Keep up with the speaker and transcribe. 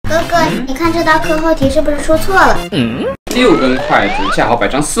哥，你看这道课后题是不是出错了？6根筷子恰好摆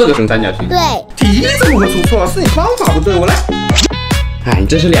成4个正三角形。对，题怎么会出错？是你方法不对，我来。哎，你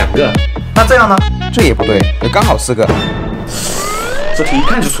这是2个。那这样呢？这也不对，也刚好4个。这题一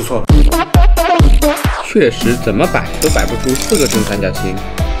看就出错了。确实，怎么摆都摆不出4个正三角形。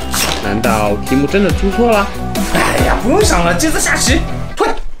难道题目真的出错了？哎呀，不用想了，接着下棋。退。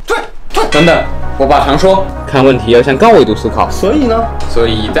等等，我爸常说，看问题要向高维度思考。所以呢？所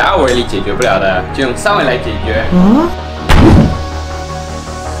以在2维里解决不了的，就用3维来解决。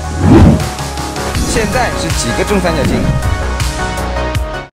现在是几个正三角形？